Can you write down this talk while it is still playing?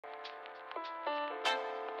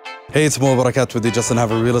Hey, it's Mo Barakat with the Justin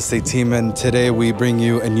Havre Real Estate team, and today we bring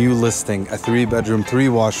you a new listing, a 3-bedroom,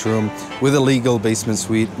 3-washroom with a legal basement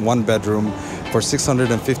suite, 1 bedroom for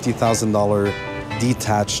 $650,000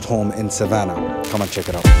 detached home in Savanna. Come and check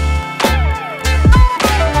it out.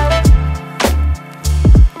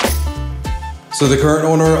 So the current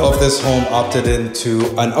owner of this home opted into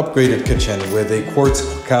an upgraded kitchen with a quartz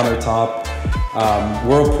countertop,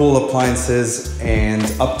 Whirlpool appliances, and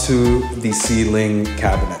up to the ceiling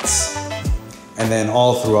cabinets. And then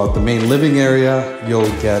all throughout the main living area, you'll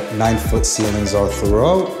get 9-foot ceilings all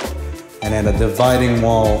throughout. And then a dividing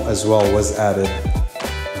wall as well was added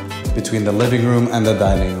between the living room and the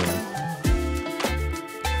dining room.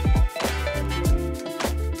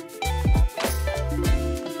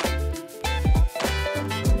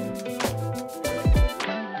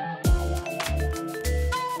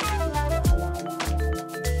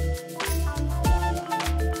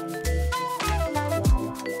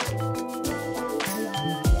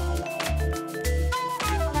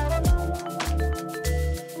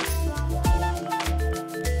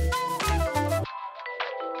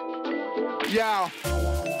 Yeah.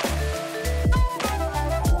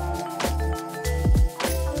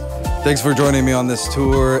 Thanks for joining me on this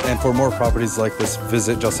tour, and for more properties like this,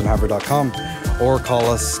 visit justinhavre.com or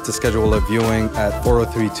call us to schedule a viewing at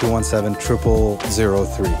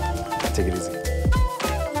 403-217-0003. Take it easy.